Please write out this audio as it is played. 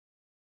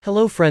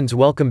Hello friends,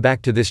 welcome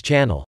back to this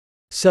channel.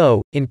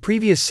 So, in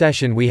previous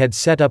session we had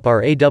set up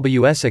our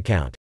AWS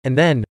account, and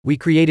then, we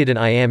created an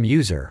IAM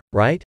user,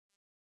 right?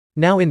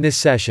 Now in this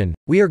session,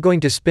 we are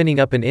going to spinning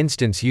up an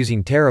instance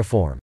using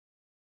Terraform.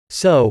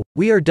 So,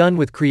 we are done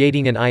with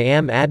creating an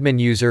IAM admin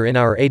user in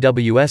our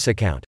AWS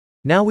account.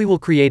 Now we will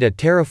create a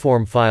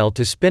Terraform file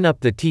to spin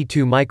up the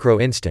T2 micro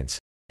instance,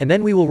 and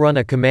then we will run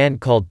a command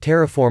called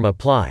Terraform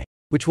apply,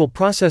 which will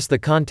process the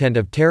content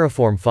of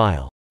Terraform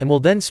file, and will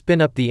then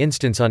spin up the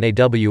instance on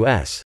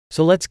AWS.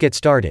 So let's get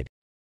started.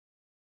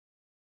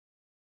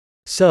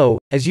 So,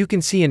 as you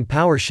can see in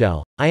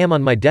PowerShell, I am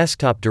on my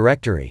desktop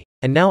directory,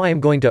 and now I am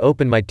going to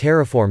open my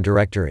Terraform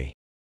directory.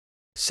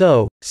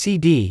 So,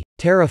 cd,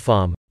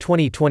 Terraform,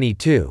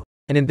 2022,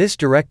 and in this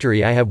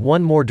directory I have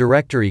one more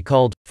directory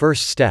called,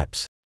 First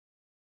Steps.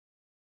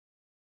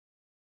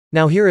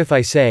 Now here if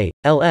I say,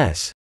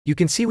 ls, you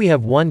can see we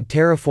have one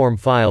Terraform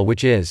file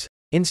which is,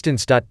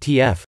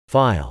 instance.tf,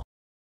 file.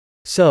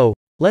 So,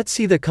 let's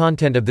see the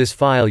content of this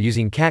file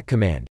using cat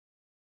command.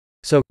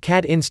 So,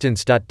 cat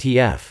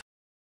instance.tf.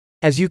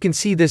 As you can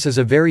see, this is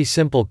a very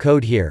simple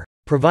code here.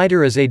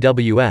 Provider is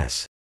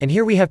AWS. And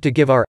here we have to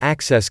give our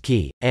access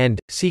key and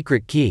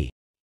secret key.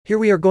 Here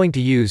we are going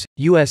to use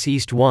US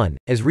East 1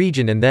 as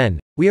region, and then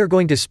we are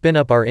going to spin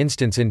up our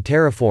instance in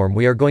Terraform.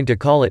 We are going to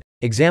call it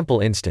example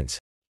instance.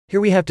 Here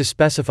we have to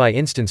specify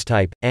instance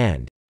type,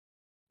 and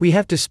we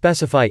have to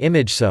specify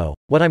image. So,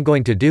 what I'm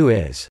going to do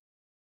is,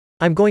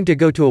 I'm going to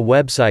go to a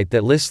website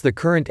that lists the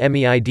current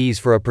MEIDs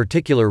for a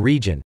particular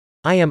region.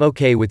 I am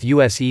okay with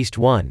US East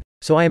 1,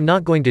 so I am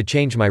not going to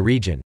change my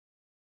region.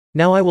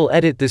 Now I will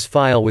edit this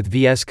file with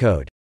VS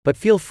Code, but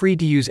feel free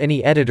to use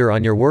any editor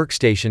on your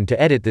workstation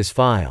to edit this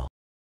file.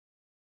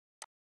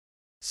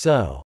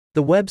 So,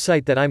 the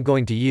website that I'm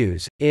going to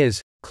use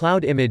is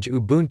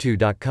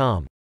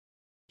cloudimageubuntu.com.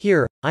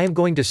 Here, I am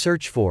going to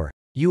search for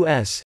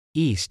US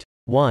East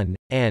 1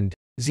 and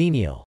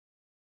Xenial.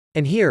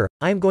 And here,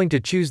 I'm going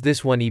to choose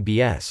this one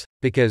EBS,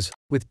 because,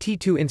 with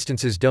T2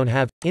 instances don't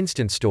have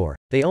instance store,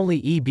 they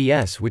only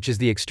EBS, which is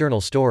the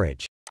external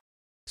storage.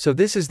 So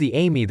this is the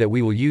AMI that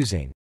we will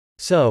using.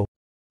 So,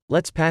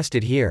 let's paste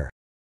it here.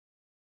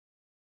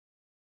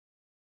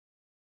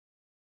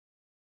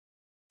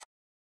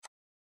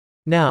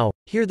 Now,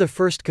 here the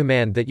first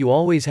command that you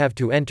always have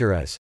to enter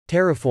is,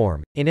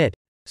 Terraform, init.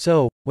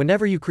 So,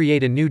 whenever you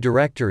create a new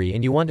directory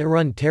and you want to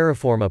run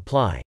Terraform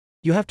apply,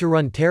 you have to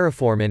run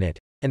Terraform init.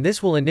 And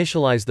this will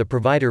initialize the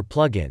provider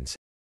plugins.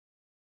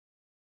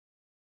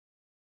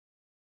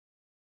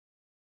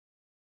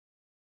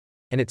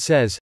 And it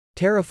says,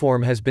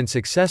 Terraform has been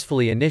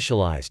successfully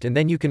initialized, and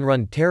then you can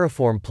run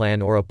Terraform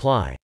plan or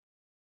apply.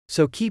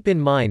 So keep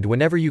in mind,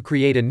 whenever you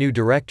create a new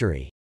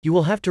directory, you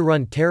will have to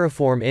run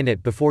Terraform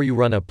init before you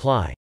run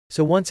apply.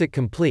 So once it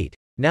complete,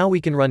 now we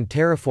can run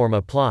Terraform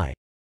apply.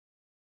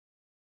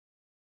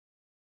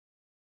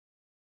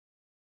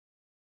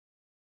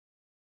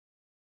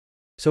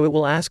 So it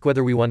will ask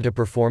whether we want to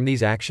perform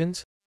these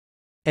actions.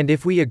 And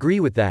if we agree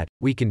with that,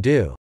 we can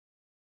do.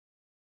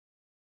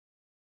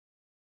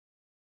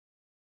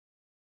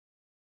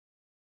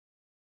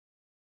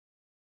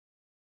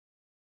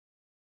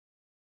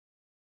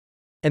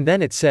 And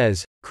then it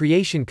says,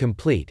 creation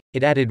complete.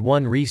 It added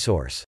one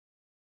resource.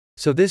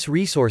 So this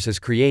resource is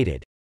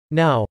created.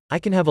 Now, I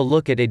can have a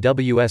look at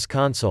AWS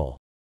console.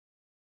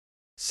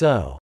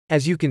 So,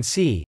 as you can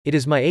see, it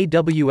is my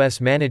AWS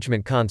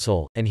management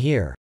console, and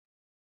here,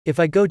 if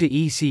I go to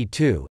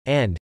EC2,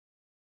 and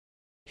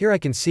here I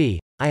can see,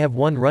 I have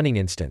one running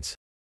instance.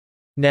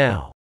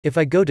 Now, if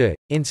I go to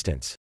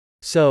instance,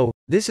 so,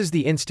 this is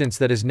the instance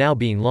that is now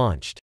being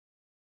launched.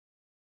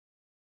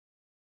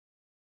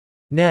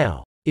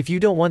 Now, if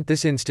you don't want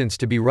this instance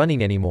to be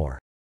running anymore,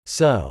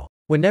 so,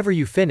 whenever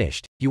you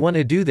finished, you want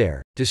to do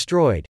there,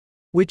 destroyed,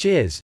 which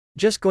is,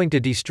 just going to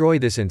destroy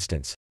this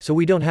instance, so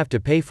we don't have to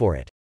pay for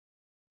it.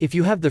 If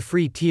you have the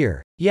free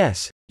tier,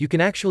 yes, you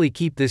can actually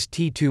keep this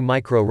T2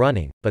 micro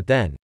running, but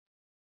then,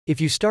 if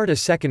you start a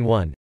second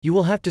one, you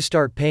will have to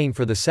start paying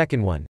for the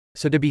second one.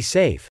 So to be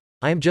safe,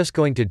 I am just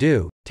going to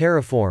do,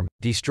 Terraform,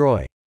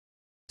 destroy.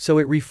 So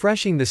it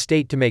refreshing the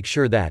state to make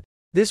sure that,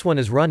 this one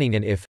is running,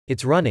 and if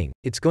it's running,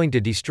 it's going to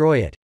destroy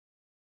it.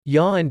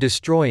 Yeah, and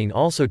destroying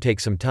also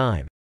takes some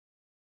time.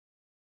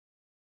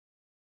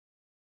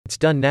 It's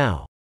done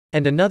now.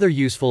 And another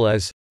useful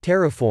is,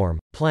 Terraform,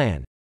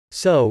 plan.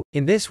 So,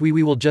 in this we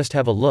will just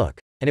have a look,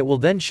 and it will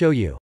then show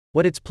you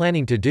what it's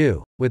planning to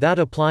do, without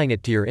applying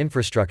it to your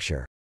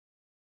infrastructure.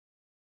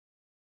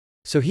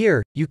 So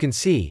here, you can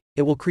see,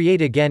 it will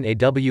create again a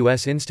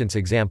AWS instance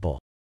example.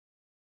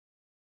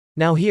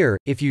 Now here,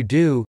 if you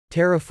do,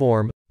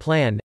 Terraform,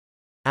 plan,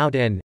 out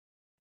and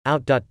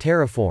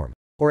out.terraform,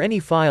 or any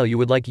file you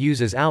would like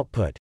use as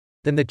output,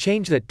 then the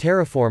change that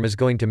Terraform is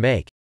going to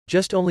make,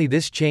 just only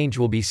this change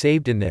will be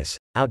saved in this,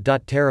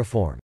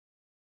 out.terraform.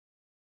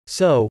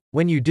 So,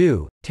 when you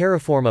do,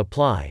 Terraform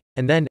apply,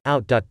 and then,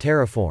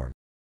 out.terraform,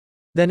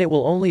 then it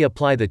will only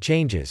apply the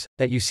changes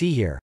that you see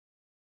here.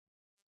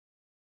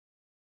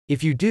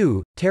 If you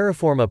do,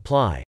 Terraform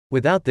apply,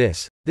 Without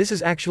this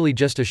is actually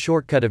just a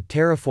shortcut of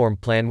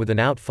Terraform plan with an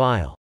out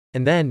file.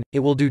 And then, it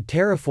will do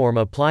Terraform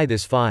apply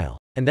this file,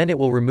 and then it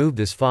will remove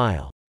this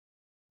file.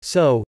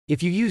 So,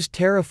 if you use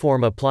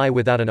Terraform apply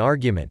without an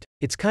argument,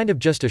 it's kind of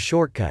just a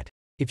shortcut.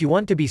 If you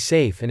want to be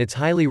safe, and it's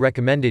highly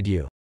recommended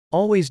you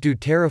always do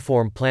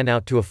Terraform plan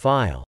out to a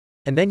file,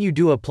 and then you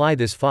do apply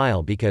this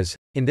file, because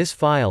in this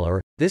file or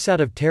this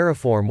out of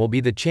Terraform will be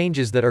the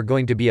changes that are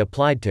going to be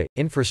applied to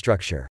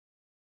infrastructure.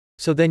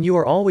 So then you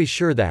are always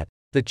sure that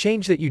the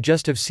change that you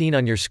just have seen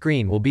on your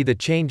screen will be the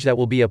change that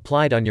will be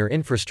applied on your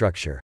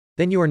infrastructure.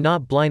 Then you are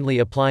not blindly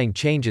applying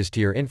changes to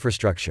your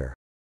infrastructure.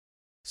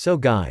 So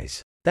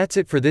guys, that's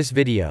it for this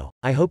video.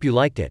 I hope you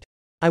liked it.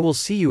 I will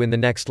see you in the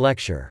next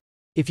lecture.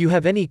 If you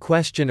have any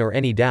question or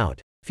any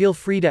doubt, feel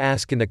free to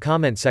ask in the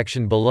comment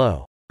section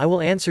below. I will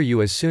answer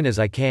you as soon as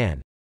I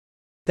can.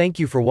 Thank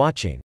you for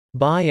watching.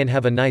 Bye and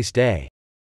have a nice day.